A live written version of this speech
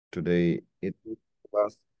today. It is the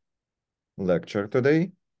last lecture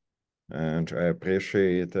today, and I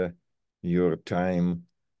appreciate your time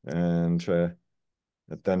and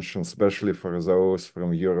attention, especially for those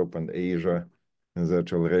from Europe and Asia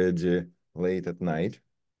that already late at night.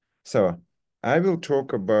 So I will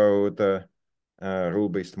talk about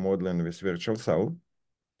rule-based modeling with virtual cell.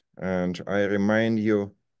 And I remind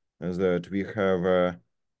you that we have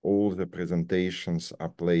all the presentations are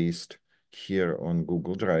placed here on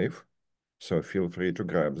Google Drive, so feel free to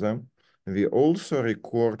grab them. We also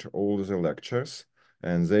record all the lectures,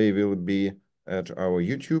 and they will be at our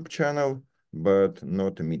YouTube channel, but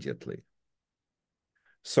not immediately.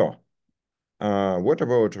 So, what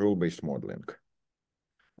about rule-based modeling?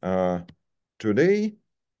 Today,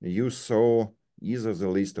 you saw either the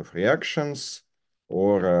list of reactions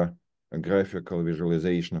or a graphical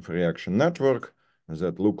visualization of a reaction network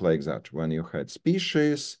that look like that, when you had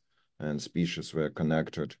species, and species were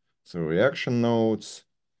connected through reaction nodes,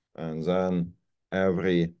 and then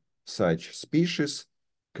every such species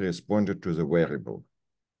corresponded to the variable.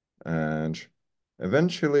 And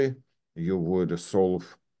eventually, you would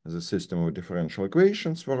solve the system of differential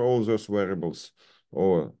equations for all those variables,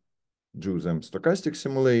 or do them stochastic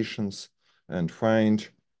simulations and find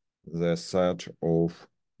the set of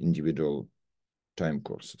individual time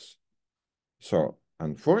courses. So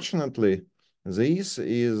unfortunately, this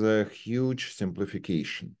is a huge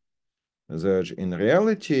simplification. That in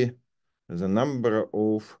reality, the number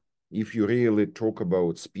of, if you really talk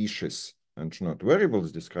about species and not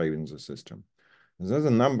variables describing the system, then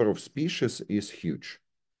the number of species is huge.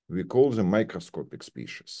 We call them microscopic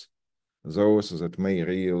species. Those that may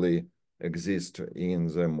really exist in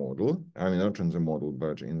the model, I mean, not in the model,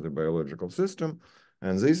 but in the biological system.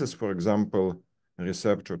 And this is, for example,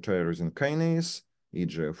 receptor tyrosine kinase,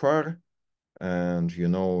 EGFR, and you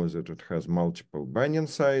know that it has multiple binding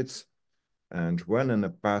sites. And when in a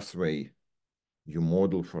pathway, you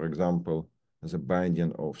model, for example, the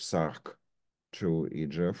binding of SARC to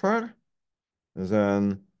EGFR,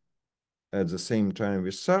 then at the same time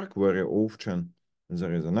with SARC, very often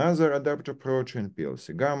there is another adapter protein,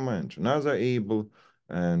 PLC gamma, and another able,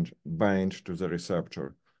 and bind to the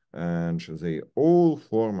receptor. And they all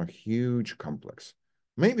form a huge complex.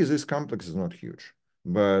 Maybe this complex is not huge,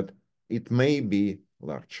 but it may be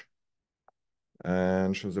large.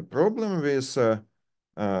 And the problem with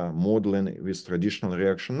modeling with traditional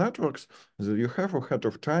reaction networks is that you have ahead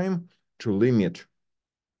of time to limit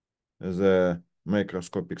the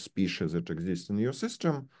microscopic species that exist in your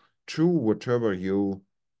system to whatever you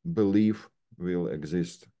believe will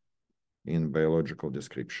exist in biological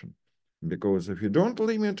description. Because if you don't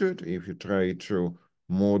limit it, if you try to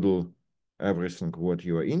model everything what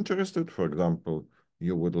you are interested, for example,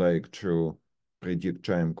 you would like to predict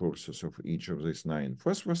time courses of each of these 9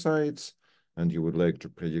 phosphosites, and you would like to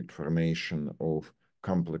predict formation of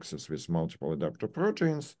complexes with multiple adapter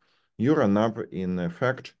proteins, you run up in a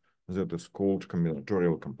fact that is called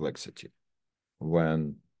combinatorial complexity,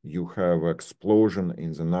 when you have explosion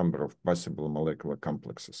in the number of possible molecular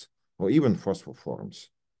complexes, or even phosphoforms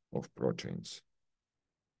of proteins.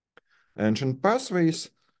 And in pathways,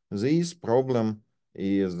 this problem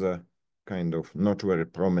is kind of not very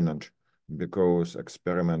prominent because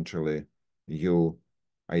experimentally you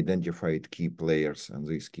identified key players, and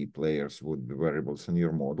these key players would be variables in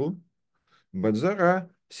your model. But there are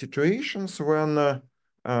situations when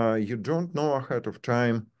you don't know ahead of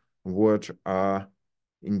time what are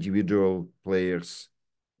individual players,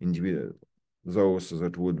 those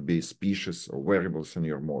that would be species or variables in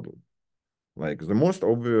your model. Like the most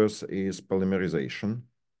obvious is polymerization,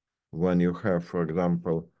 when you have, for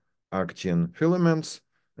example, actin filaments,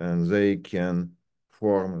 and they can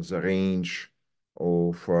form the range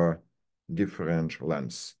of different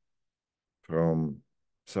lengths from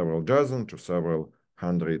several dozen to several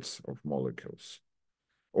hundreds of molecules.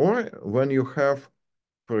 Or when you have,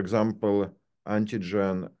 for example,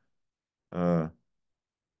 antigen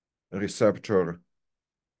receptor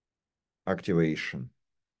activation,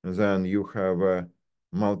 then you have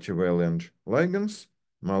multivalent ligands,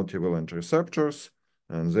 multivalent receptors,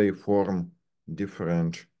 and they form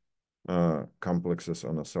different complexes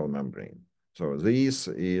on a cell membrane. So this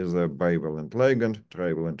is a bivalent ligand,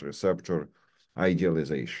 trivalent receptor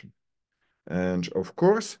idealization. And of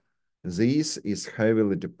course, this is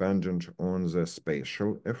heavily dependent on the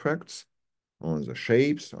spatial effects, on the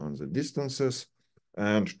shapes, on the distances.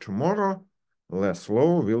 And tomorrow,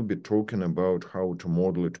 Laszlo will be talking about how to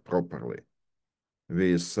model it properly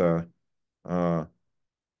with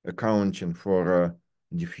accounting for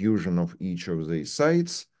diffusion of each of these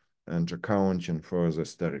sites and accounting for the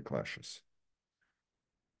steric clashes.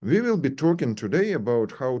 We will be talking today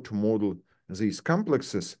about how to model these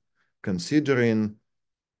complexes, considering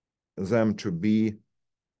them to be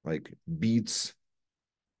like bits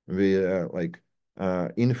with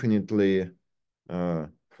infinitely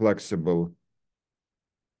flexible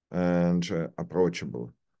and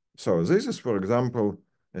approachable. So this is, for example,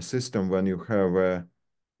 a system when you have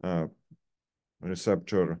a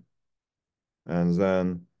receptor and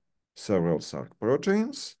then several Src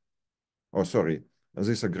proteins. Oh, sorry,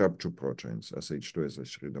 these are GRB2 proteins, SH2,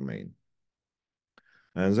 SH3 domain.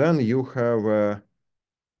 And then you have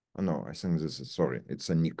no, I think this is, sorry, it's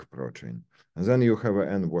a NIC protein. And then you have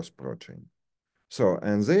an NWOS protein. So,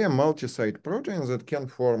 and they are multi-site proteins that can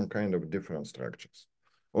form kind of different structures.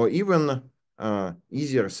 Or even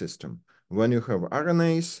easier system, when you have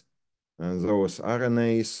RNAs, and those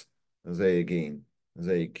RNAs, they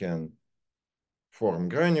can form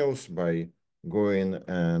granules by going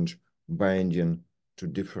and binding to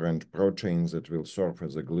different proteins that will serve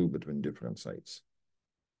as a glue between different sites.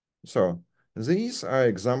 So these are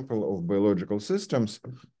examples of biological systems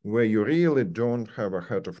where you really don't have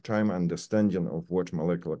ahead of time understanding of what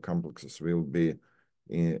molecular complexes will be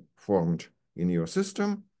formed in your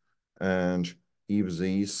system, and if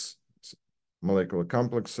these molecular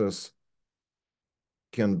complexes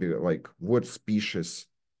can be like what species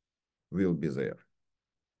will be there.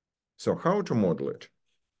 So how to model it?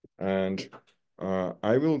 And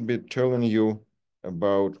I will be telling you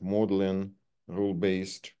about modeling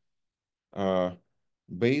rule-based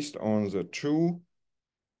based on the two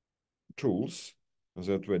tools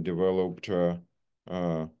that were developed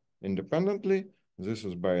independently. This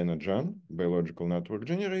is BioNGen, Biological Network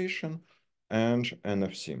Generation, and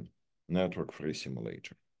NFSIM, Network Free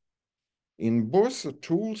Simulator. In both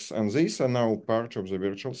tools, and these are now part of the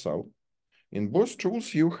virtual cell, in both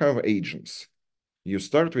tools you have agents. You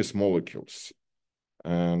start with molecules.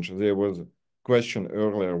 And there was a question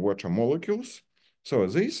earlier, what are molecules? So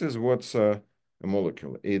this is what's a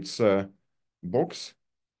molecule. It's a box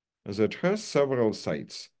that has several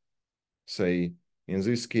sites. Say, in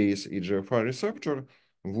this case, EGFR receptor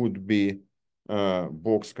would be a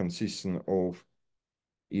box consisting of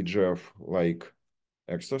EGF-like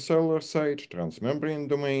extracellular site, transmembrane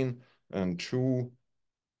domain, and two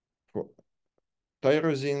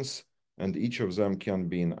tyrosines, and each of them can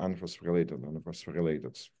be in unphosphorylated and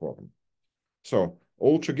phosphorylated form. So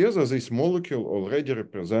altogether, this molecule already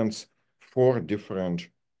represents 4 different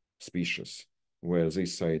species, where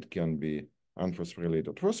this site can be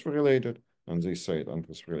unphosphorylated, phosphorylated, and this site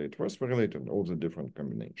unphosphorylated, phosphorylated, all the different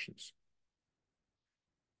combinations.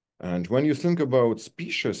 And when you think about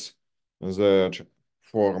species that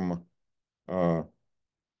form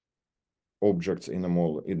objects in a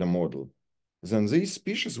model, then these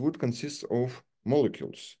species would consist of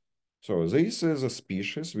molecules. So this is a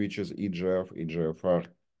species which is EGF-EGFR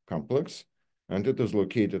complex, and it is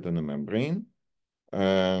located in a membrane,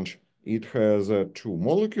 and it has 2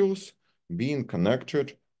 molecules being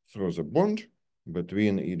connected through the bond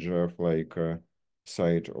between EGF-like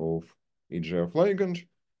site of EGF ligand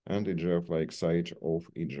and EGF-like site of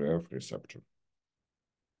EGF receptor.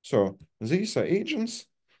 So these are agents,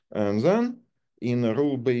 and then in a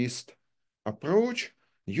rule-based approach,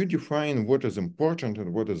 you define what is important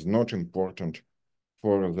and what is not important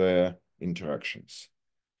for the interactions,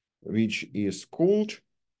 which is called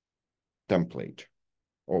template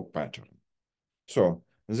or pattern. So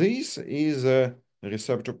this is a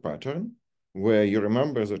receptor pattern where you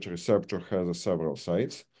remember that receptor has several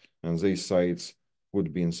sites, and these sites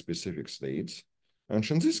would be in specific states. And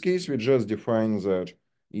in this case, we just define that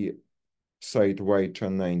site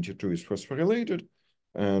Y1092 is phosphorylated,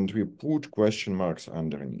 and we put question marks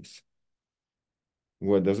underneath.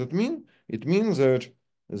 What does it mean? It means that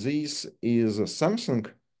this is something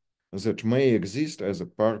that may exist as a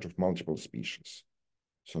part of multiple species.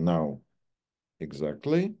 So now,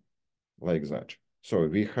 exactly like that. So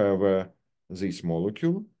we have this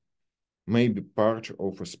molecule, may be part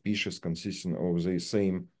of a species consisting of the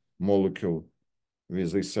same molecule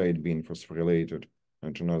with this side being phosphorylated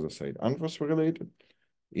and another side unphosphorylated.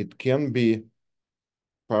 It can be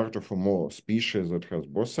part of a more species that has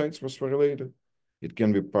both sides phosphorylated. It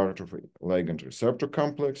can be part of a ligand receptor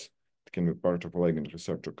complex. It can be part of a ligand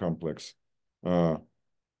receptor complex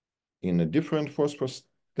in a different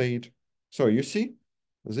phosphostate. So you see,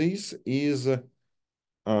 this is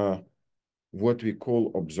what we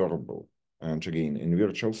call observable. And again, in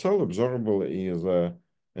virtual cell, observable is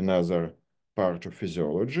another part of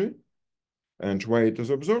physiology. And why it is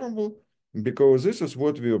observable? Because this is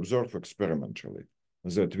what we observe experimentally,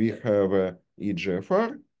 that we have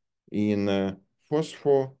EGFR in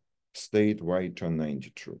phospho state y turn 90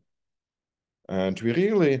 true. And we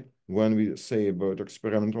really, when we say about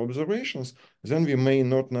experimental observations, then we may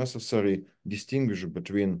not necessarily distinguish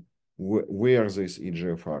between where this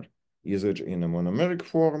EGF are. Is it in a monomeric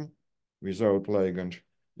form without ligand?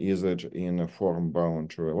 Is it in a form bound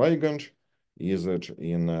to a ligand? Is it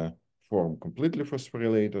in a form completely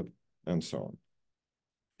phosphorylated? And so on.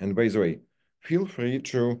 And by the way, feel free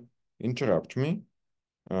to interrupt me.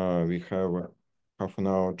 We have half an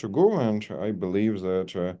hour to go, and I believe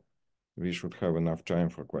that we should have enough time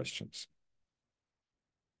for questions.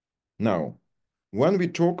 Now, when we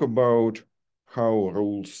talk about how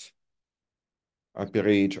rules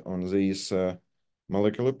operate on these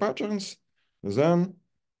molecular patterns, then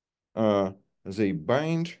they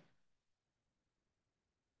bind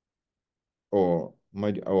or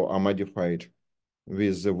are modified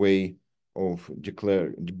with the way of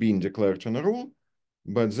being declared in a rule,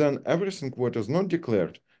 but then everything what is not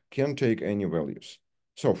declared can take any values.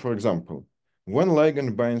 So, for example, when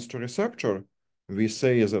ligand binds to receptor, we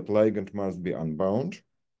say that ligand must be unbound.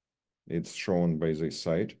 It's shown by this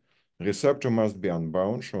side. Receptor must be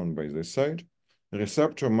unbound, shown by this side.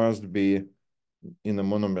 Receptor must be in a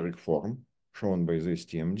monomeric form, shown by this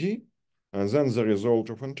TMD. And then the result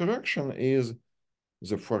of interaction is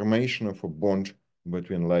the formation of a bond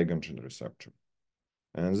between ligand and receptor.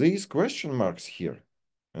 And these question marks here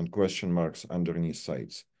and question marks underneath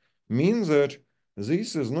sites mean that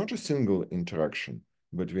this is not a single interaction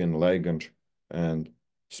between ligand and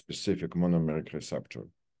specific monomeric receptor,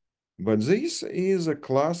 but this is a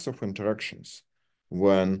class of interactions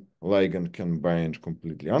when ligand can bind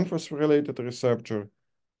completely unphosphorylated receptor,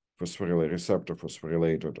 receptor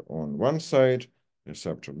phosphorylated on one side,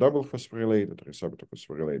 receptor double phosphorylated, receptor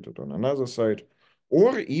phosphorylated on another side,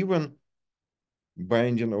 or even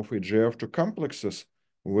binding of EGF to complexes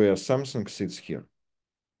where something sits here,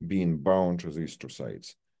 being bound to these two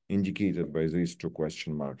sites, indicated by these two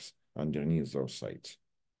question marks underneath those sites.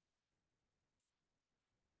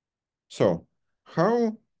 So,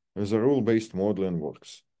 how the rule-based modeling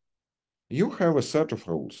works? You have a set of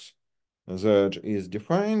rules that is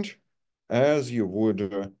defined as you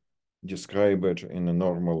would describe it in a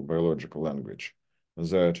normal biological language,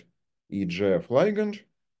 that EGF ligand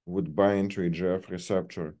would bind to EGF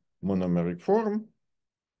receptor monomeric form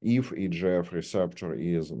if EGF receptor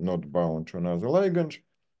is not bound to another ligand,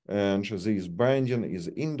 and this binding is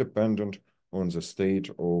independent on the state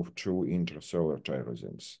of two intracellular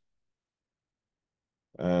tyrosines.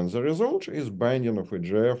 And the result is binding of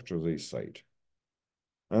EGF to this site.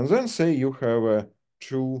 And then say you have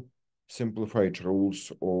two simplified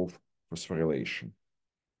rules of phosphorylation.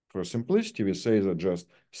 For simplicity, we say that just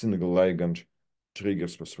single ligand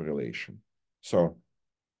triggers phosphorylation. So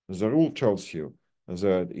the rule tells you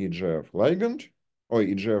that EGF ligand or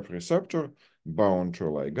EGF receptor bound to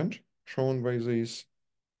a ligand, shown by this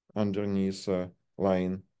underneath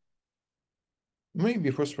line, may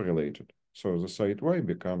be phosphorylated. So the site Y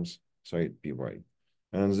becomes site PY.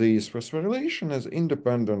 And this phosphorylation is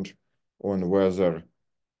independent on whether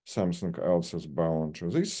something else is bound to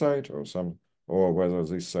this site or whether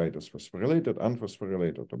this site is phosphorylated,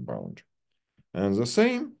 unphosphorylated, or bound. And the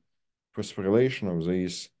same phosphorylation of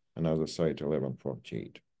this another site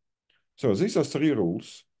 1148. So these are three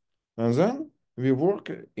rules. And then we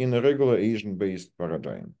work in a regular agent-based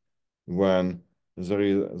paradigm when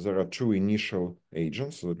there are two initial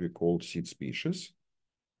agents that we call seed species.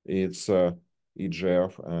 It's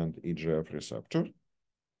EGF and EGF receptor.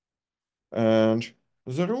 And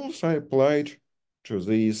the rules are applied to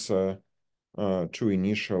these two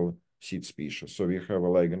initial seed species. So we have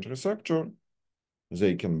a ligand receptor.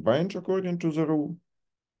 They can bind according to the rule.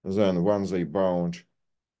 Then once they bound,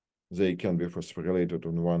 they can be phosphorylated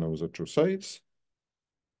on one of the two sites.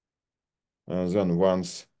 Then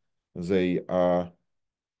once they are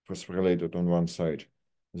phosphorylated on one side,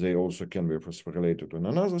 they also can be phosphorylated on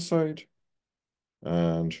another side,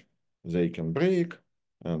 and they can break,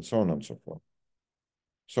 and so on and so forth.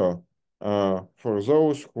 So for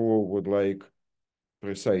those who would like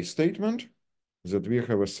precise statement that we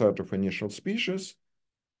have a set of initial species,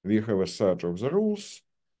 we have a set of the rules,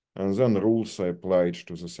 and then rules are applied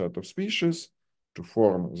to the set of species to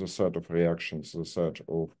form the set of reactions, the set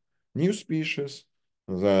of new species.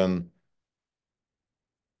 Then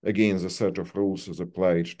again, the set of rules is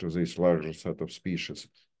applied to this larger set of species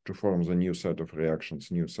to form the new set of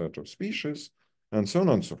reactions, new set of species, and so on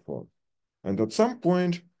and so forth. And at some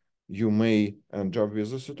point, you may end up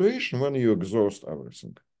with a situation when you exhaust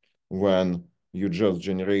everything, when you just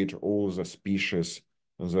generate all the species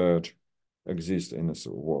that exist in this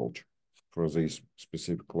world for this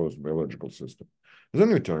specific closed biological system. then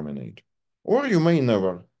you terminate. Or you may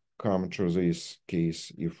never come to this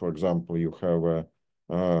case if, for example, you have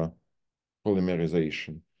a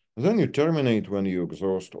polymerization. Then you terminate when you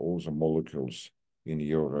exhaust all the molecules in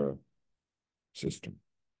your system.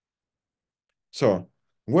 So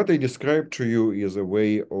what I described to you is a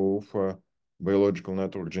way of biological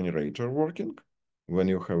network generator working. When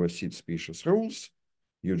you have a seed species rules,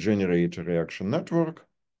 you generate a reaction network,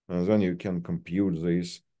 and then you can compute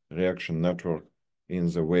this reaction network in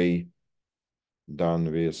the way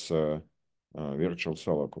done with virtual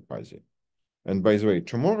cell occupancy. And by the way,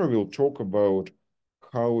 tomorrow we'll talk about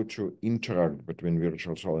how to interact between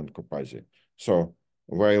virtual cell and occupancy. So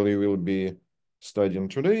while you will be studying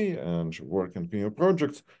today and working on your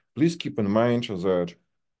projects, please keep in mind that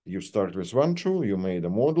you start with one tool, you made a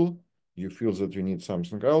model, you feel that you need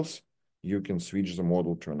something else, you can switch the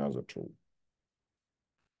model to another tool.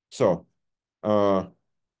 So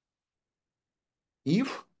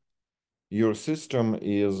if your system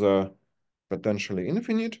is potentially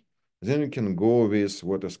infinite, then you can go with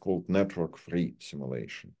what is called network-free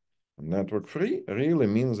simulation. Network-free really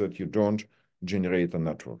means that you don't generate a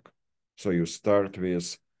network. So you start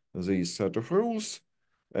with this set of rules,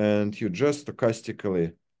 and you just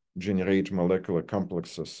stochastically generate molecular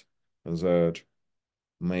complexes that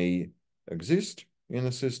may exist in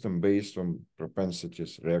a system based on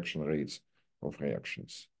propensities, reaction rates of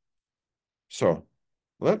reactions. So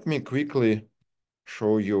let me quickly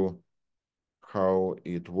show you how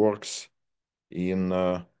it works in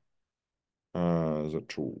the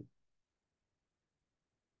tool.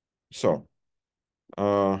 So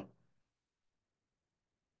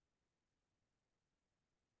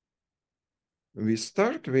we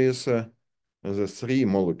start with the three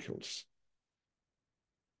molecules.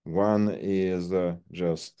 One is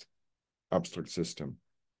just abstract system.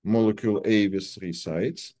 Molecule A with 3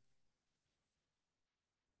 sites.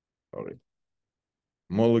 Sorry.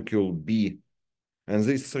 Molecule B. And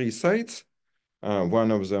these 3 sites,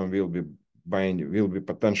 one of them will be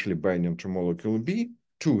potentially binding to molecule B,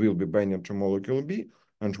 2 will be binding to molecule B,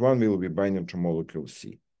 and 1 will be binding to molecule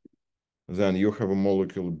C. Then you have a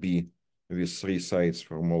molecule B with 3 sites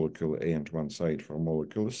for molecule A and 1 site for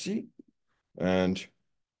molecule C, and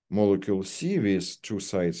molecule C with 2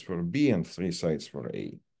 sites for B and 3 sites for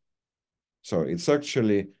A. So it's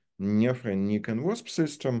actually nephrin, Nick, and wasp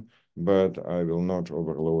system, but I will not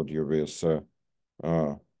overload you with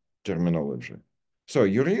terminology. So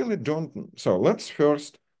you really don't. So let's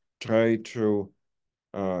first try to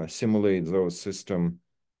simulate those systems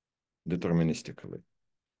deterministically.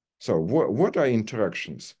 So what are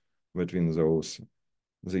interactions between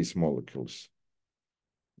these molecules?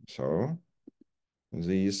 So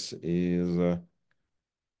this is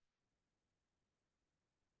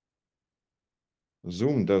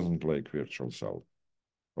Zoom doesn't like virtual cell,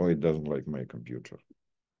 or it doesn't like my computer.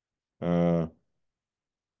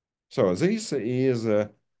 So this is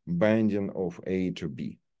a binding of A to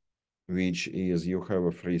B, which is you have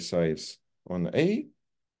a 3 sites on A,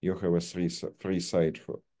 you have a free site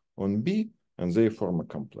on B, and they form a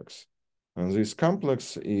complex. And this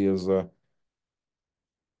complex is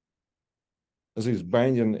this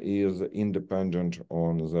binding is independent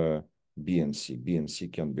on the B and C. B and C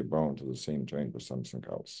can be bound at the same time with something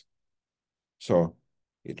else. So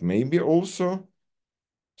it may be also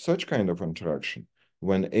such kind of interaction.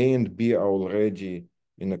 When A and B are already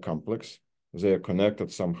in a complex, they are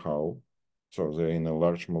connected somehow, so they're in a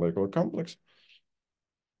large molecular complex,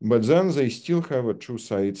 but then they still have 2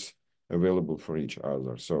 sites available for each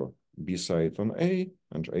other. So B site on A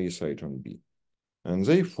and A site on B. And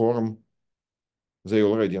they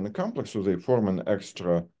already in a complex, so they form an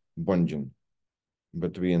extra bonding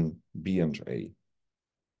between B and A.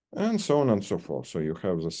 And so on and so forth. So you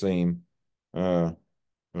have the same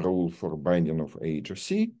rule for binding of A to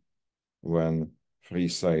C, when free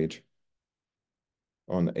site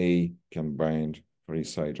on A can bind free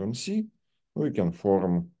site on C, we can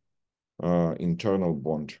form internal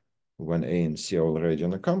bond when A and C are already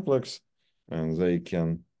in a complex, and they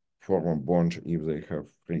can form a bond if they have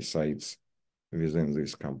free sites within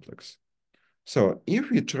this complex. So if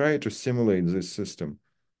we try to simulate this system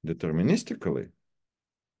deterministically,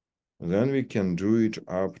 then we can do it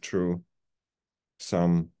up to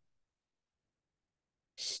some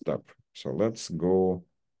step. So let's go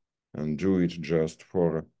and do it just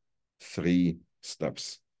for 3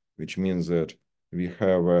 steps, which means that we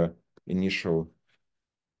have initial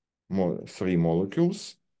 3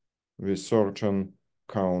 molecules with certain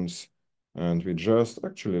counts, and we just,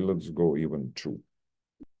 actually, let's go even 2.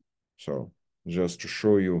 So just to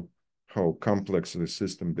show you how complex the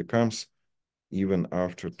system becomes, even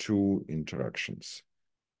after 2 interactions.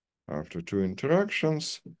 After 2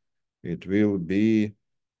 interactions, it will be,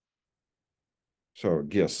 so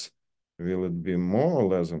guess, will it be more or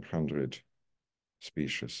less than 100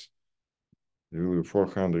 species? It will be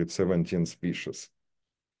 417 species.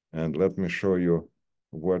 And let me show you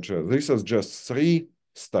what, this is just 3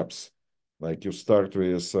 steps. Like you start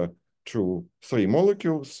with 3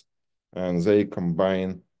 molecules, and they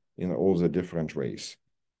combine in all the different ways.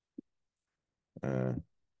 And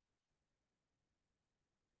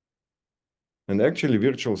actually,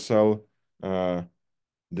 virtual cell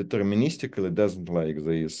deterministically doesn't like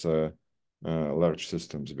these large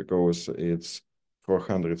systems because it's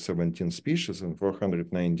 417 species and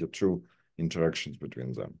 492 interactions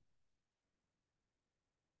between them.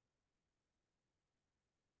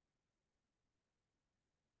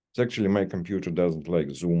 So actually, my computer doesn't like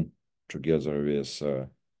Zoom together with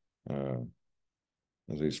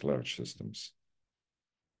these large systems.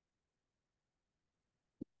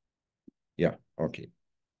 Yeah, okay.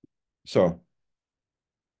 So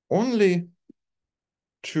only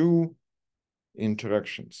 2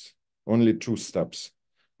 interactions, only 2 steps,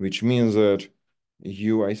 which means that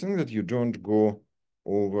I think that you don't go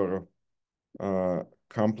over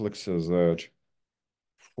complexes that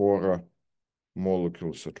 4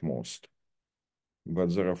 molecules at most.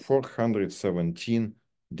 But there are 417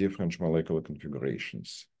 different molecular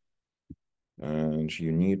configurations. And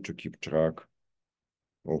you need to keep track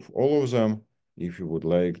of all of them if you would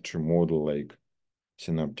like to model like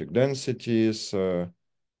synaptic densities,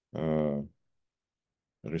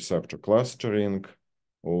 receptor clustering,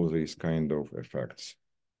 all these kind of effects,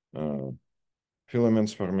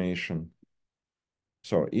 filaments formation.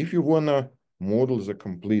 So if you wanna model the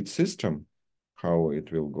complete system, how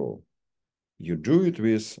it will go, you do it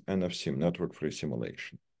with NFSIM, network-free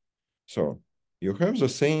simulation. So you have the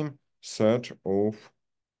same set of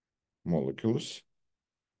molecules,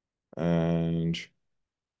 and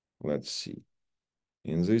let's see.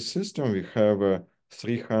 In this system, we have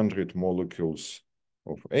 300 molecules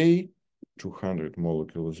of A, 200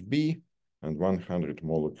 molecules B, and 100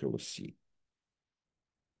 molecules C.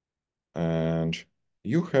 And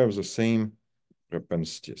you have the same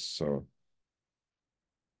propensities. So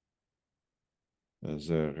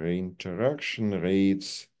the reinteraction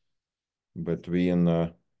rates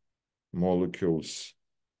between molecules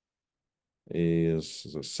is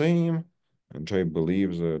the same, and I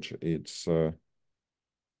believe that it's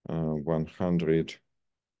 100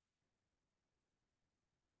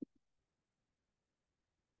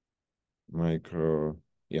 micro,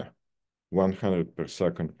 yeah, 100 per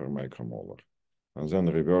second per micromolar. And then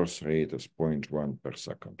reverse rate is 0.1 per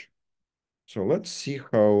second. So let's see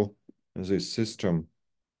how this system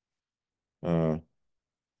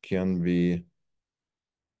can be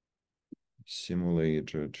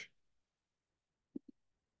simulated.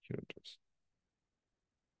 Here it is.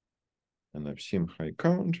 And I've seen high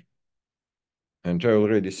count, and I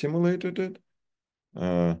already simulated it.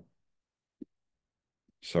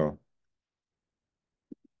 So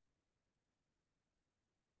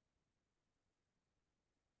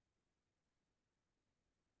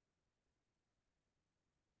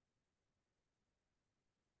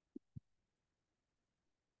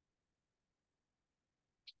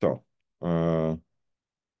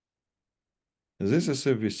this is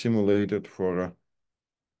if we simulated for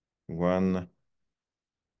 1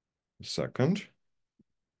 second,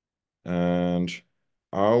 and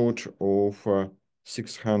out of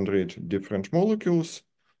 600 different molecules,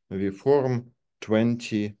 we form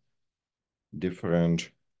 20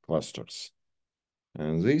 different clusters.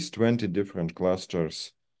 And these 20 different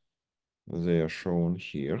clusters, they are shown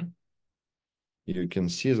here. You can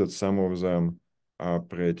see that some of them are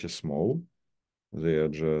pretty small. They are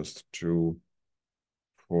just 2,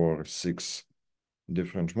 4, 6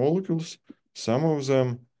 different molecules. Some of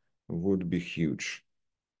them would be huge.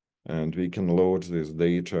 And we can load this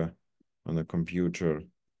data on a computer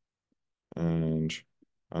and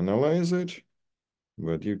analyze it.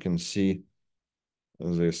 But you can see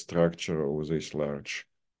the structure of this large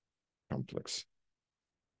complex.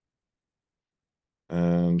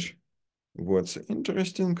 And what's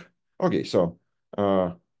interesting, okay, so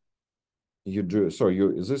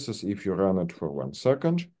this is if you run it for 1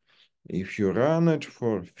 second. If you run it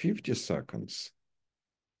for 50 seconds,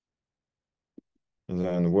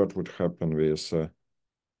 then what would happen with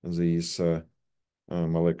this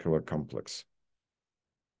molecular complex?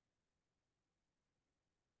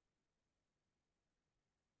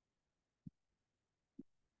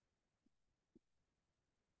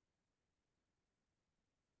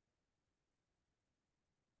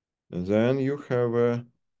 And then you have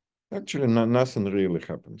Actually, nothing really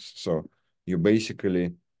happens. So you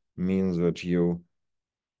basically means that you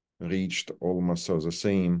reached almost the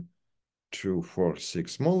same 2, 4,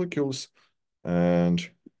 6 molecules, and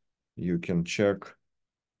you can check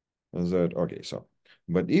that, okay, so,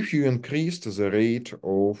 but if you increased the rate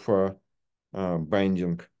of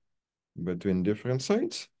binding between different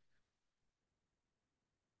sites,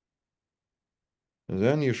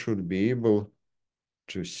 then you should be able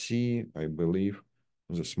to see, I believe,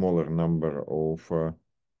 the smaller number of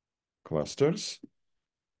clusters,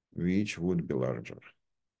 which would be larger.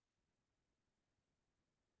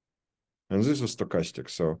 And this is stochastic,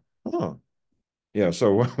 so, yeah,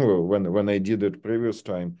 so when I did it previous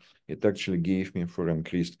time, it actually gave me for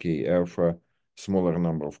increased KF a smaller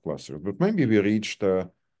number of clusters. But maybe we reached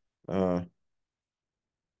so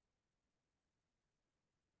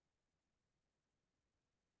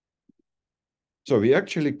we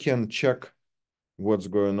actually can check what's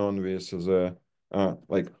going on with the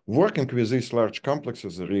like working with these large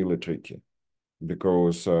complexes is really tricky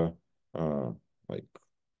because like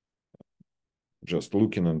just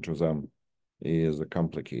looking into them is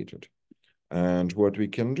complicated. And what we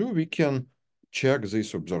can do, we can check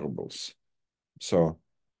these observables. So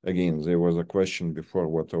again, there was a question before,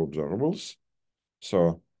 what are observables?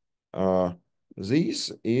 So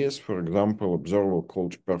this is, for example, observable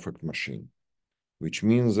called perfect machine, which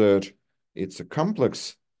means that it's a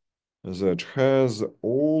complex that has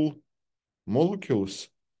all molecules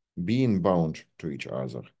being bound to each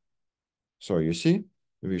other. So you see,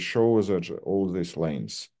 we show that all these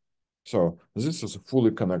lines. So this is a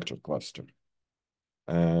fully connected cluster.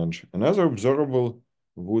 And another observable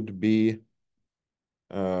would be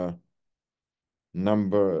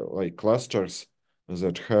number like clusters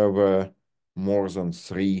that have more than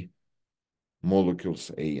 3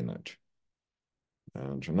 molecules A in it.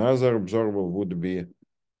 And another observable would be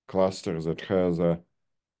cluster that has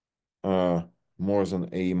more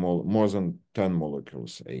than 10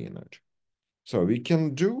 molecules A in it. So we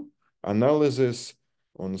can do analysis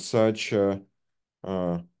on such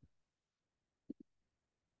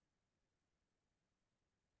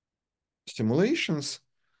simulations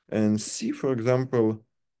and see, for example,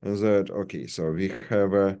 that, okay, so we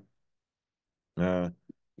have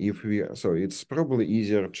so it's probably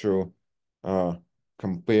easier to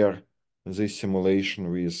compare this simulation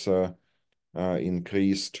with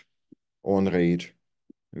increased on rate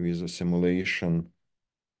with a simulation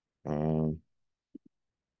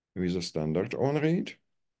with a standard on rate.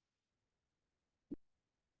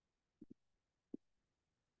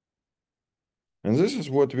 And this is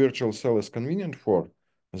what virtual cell is convenient for,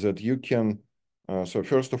 that you can, so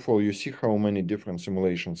first of all, you see how many different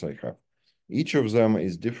simulations I have. Each of them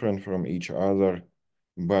is different from each other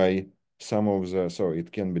by some of the, so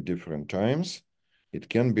it can be different times. It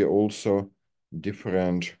can be also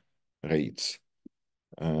different rates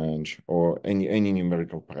and or any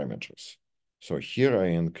numerical parameters. So here I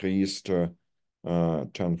increased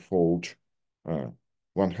 10-fold,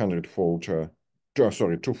 100-fold,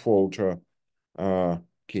 sorry, 2-fold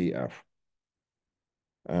KF.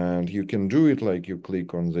 And you can do it like you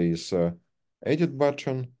click on this edit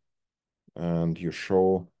button and you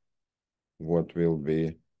show what will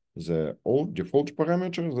be the old default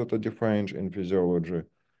parameters that are defined in physiology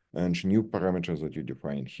and new parameters that you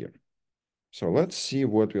define here. So let's see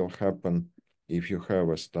what will happen if you have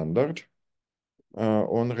a standard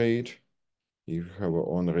on rate, if you have an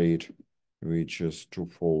on rate which is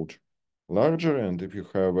 2-fold larger, and if you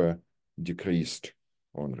have a decreased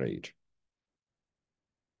on rate.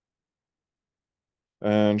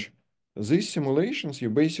 And these simulations, you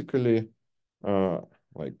basically,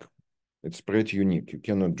 like, it's pretty unique. You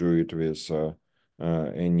cannot do it with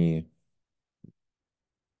any,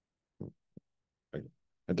 like,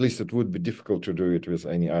 at least it would be difficult to do it with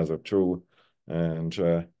any other tool and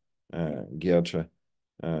get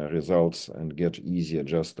results and get easy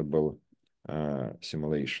adjustable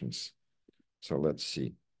simulations. So let's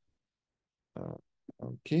see.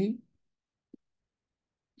 Okay.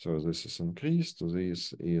 So this is increased,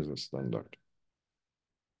 this is a standard.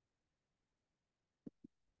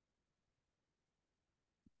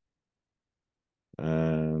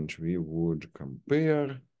 And we would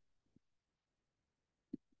compare,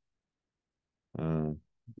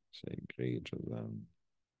 say greater than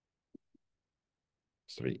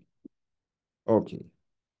 3. Okay.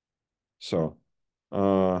 So,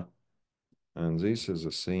 and this is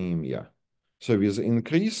the same, yeah. So with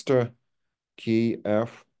increased KF,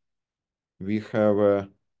 we have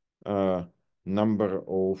a number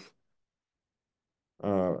of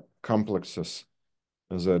complexes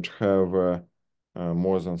that have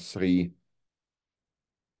more than 3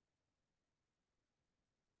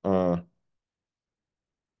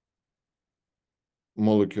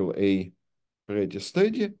 molecule A pretty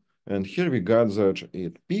steady, and here we got that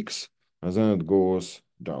it peaks and then it goes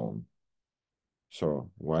down. So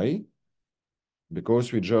why?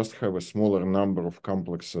 Because we just have a smaller number of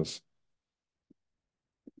complexes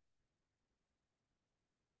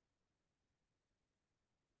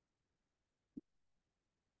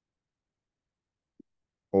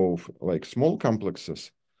of like small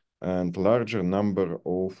complexes and larger number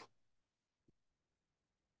of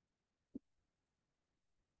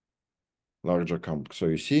larger complexes. So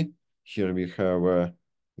you see, here we have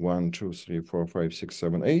 1, 2, 3, 4, 5, 6,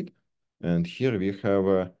 7, 8, and here we have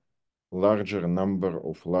a larger number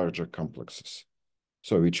of larger complexes.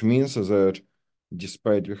 So which means that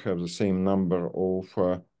despite we have the same number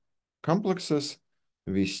of complexes,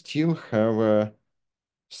 we still have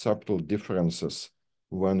subtle differences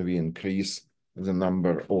when we increase the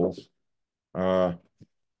number of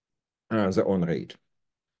the on rate.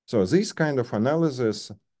 So this kind of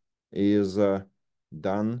analysis is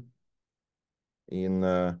done in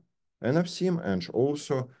NFSIM, and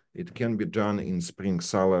also it can be done in Spring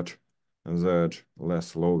Salad that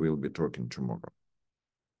Laszlo will be talking tomorrow.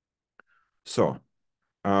 So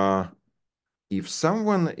if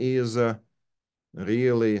someone is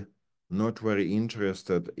really not very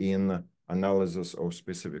interested in analysis of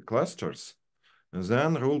specific clusters,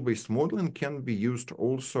 then rule-based modeling can be used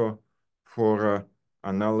also for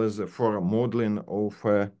analysis, for modeling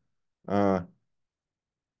of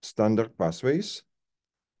standard pathways.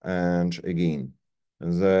 And again,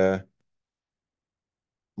 the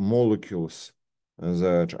molecules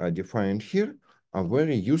that are defined here are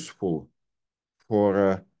very useful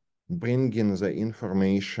for bringing the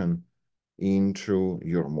information into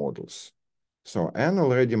your models. So Anne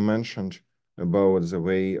already mentioned about the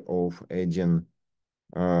way of adding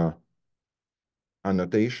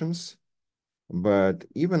annotations, but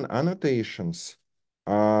even annotations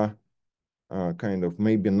are kind of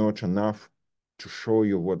maybe not enough to show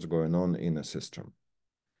you what's going on in a system.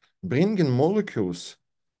 Bringing molecules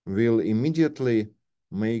will immediately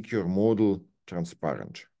make your model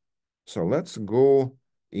transparent. So let's go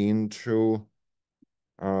into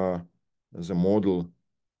the model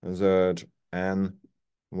that Anne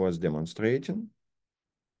was demonstrating.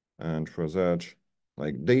 And for that,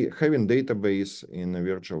 like having database in a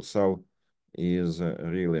virtual cell is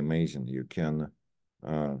really amazing. You can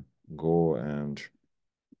go and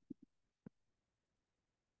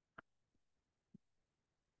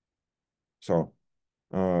so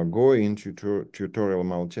go into tutorial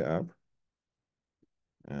multi-app,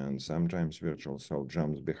 and sometimes virtual cell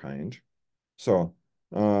jumps behind. So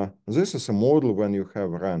this is a model when you have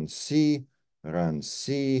run C, and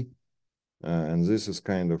this is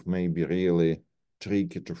kind of maybe really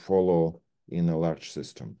tricky to follow in a large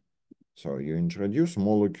system. So you introduce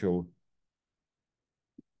molecule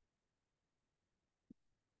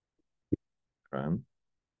run,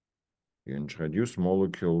 you introduce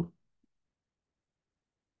molecule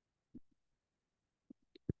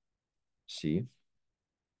C,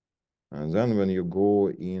 and then when you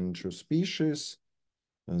go into species,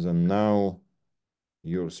 and then now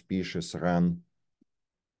your species run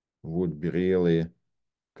would be really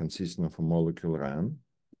consistent of a molecule run.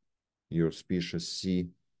 Your species C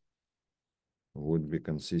would be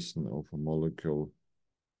consistent of a molecule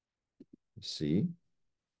C.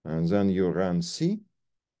 And then your run C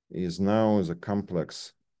is now the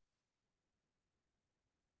complex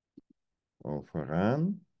of a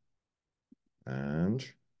run and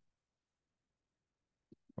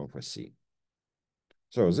of a C.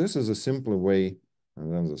 So this is a simple way,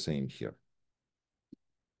 and then the same here.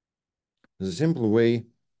 The simple way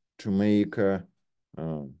to make a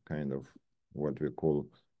kind of what we call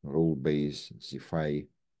rule-based CFI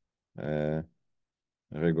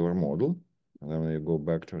regular model. And then when you go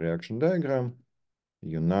back to reaction diagram,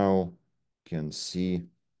 you now can see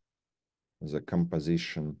the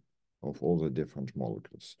composition of all the different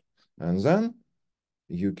molecules. And then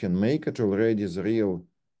you can make it already the real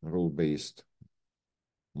rule-based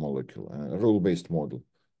molecule, rule-based model.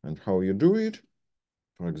 And how you do it?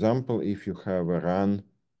 For example, if you have a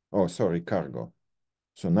cargo.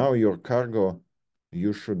 So now your cargo,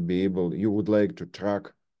 you should be able, you would like to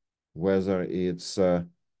track whether it's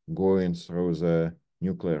going through the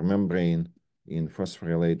nuclear membrane in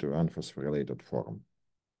phosphorylated or unphosphorylated form.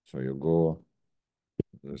 So you go,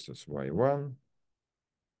 this is Y1,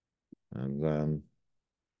 and then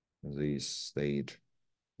this state,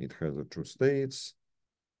 it has the two states.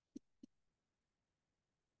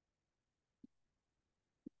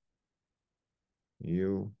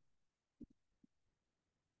 U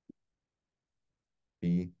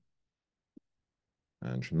P.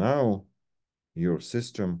 And now your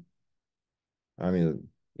system, I mean,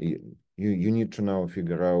 you need to now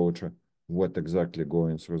figure out what exactly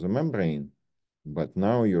going through the membrane, but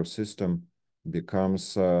now your system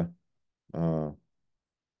becomes the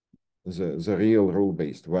real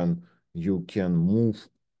rule-based when you can move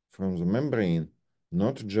from the membrane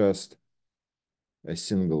not just a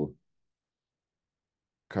single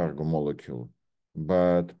cargo molecule,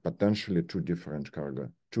 but potentially two different cargo,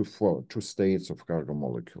 two states of cargo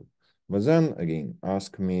molecule. But then again,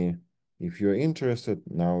 ask me if you're interested.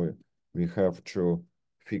 Now we have to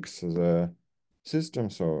fix the system.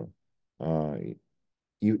 So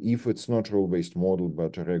if it's not rule-based model,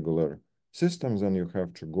 but a regular system, then you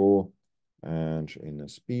have to go and in a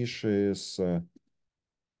species,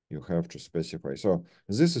 you have to specify. So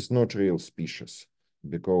this is not real species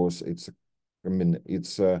because it's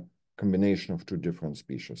a combination of two different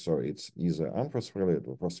species. So it's either unphosphorylated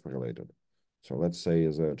or phosphorylated. So let's say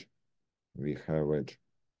that we have it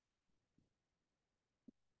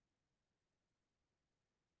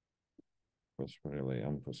phosphorylated,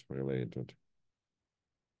 unphosphorylated.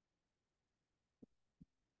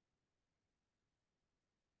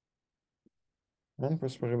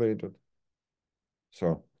 Unphosphorylated.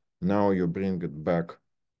 So now you bring it back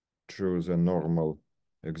to the normal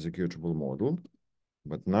executable model,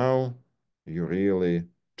 but now you really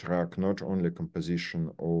track not only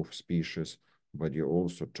composition of species, but you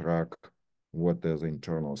also track what are the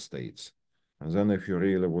internal states. And then if you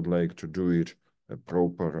really would like to do it a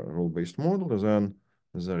proper rule-based model, then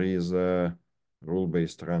there is a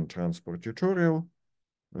rule-based run transport tutorial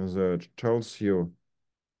that tells you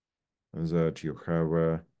that you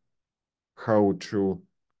have how to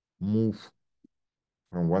move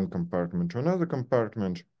from one compartment to another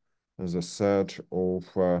compartment as a set of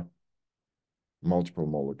multiple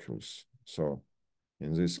molecules. So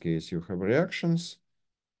in this case, you have reactions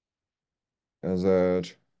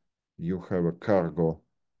that you have a cargo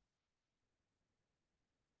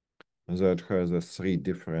that has three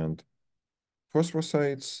different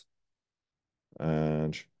phosphosites,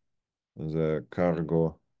 and the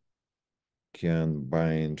cargo can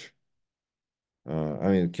bind,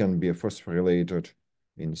 it can be phosphorylated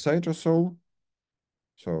in cytosol.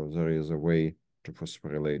 So there is a way to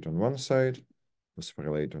phosphorylate on one side,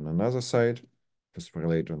 phosphorylate on another side,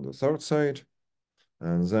 phosphorylate on the third side,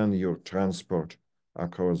 and then your transport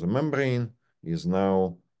across the membrane is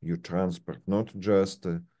now you transport not just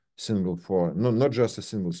a single not just a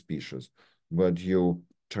single species, but you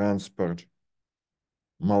transport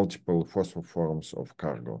multiple phosphoforms of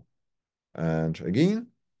cargo. And again,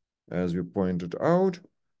 as we pointed out,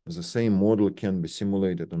 the same model can be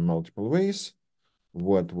simulated in multiple ways.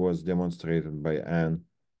 What was demonstrated by Anne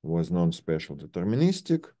was non-spatial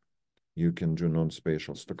deterministic. You can do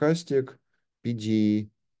non-spatial stochastic, PD,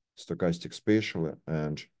 stochastic spatial,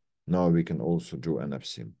 and now we can also do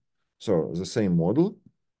NFSIM. So the same model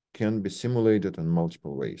can be simulated in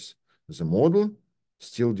multiple ways. The model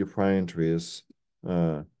still defined with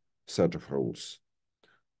a set of rules.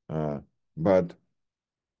 But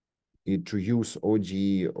to use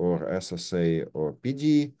ODE or SSA or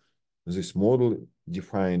PD, this model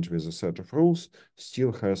defined with a set of rules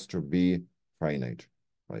still has to be finite.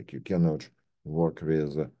 Like you cannot work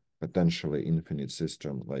with a potentially infinite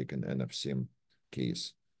system like an NFSIM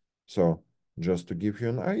case. So just to give you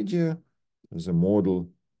an idea, the model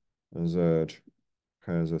that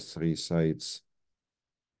has three sites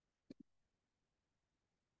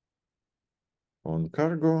on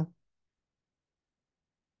cargo.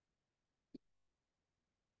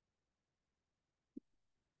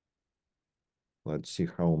 Let's see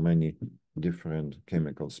how many different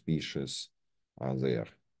chemical species are there.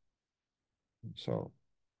 So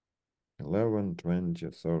 11, 20,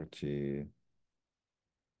 30,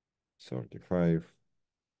 35.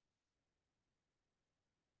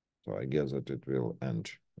 So I guess that it will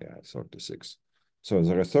end, 36. So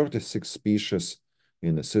there are 36 species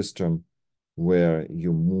in a system where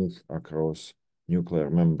you move across nuclear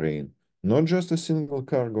membrane, not just a single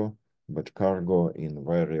cargo, but cargo in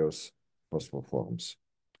various phosphoforms.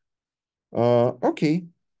 Okay,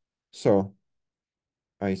 so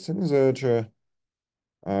I think that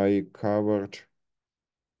I covered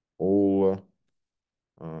all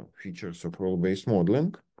features of rule-based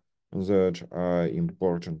modeling that are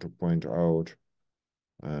important to point out,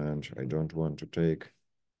 and I don't want to take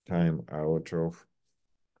time out of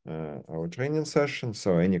our training session.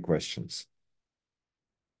 So any questions?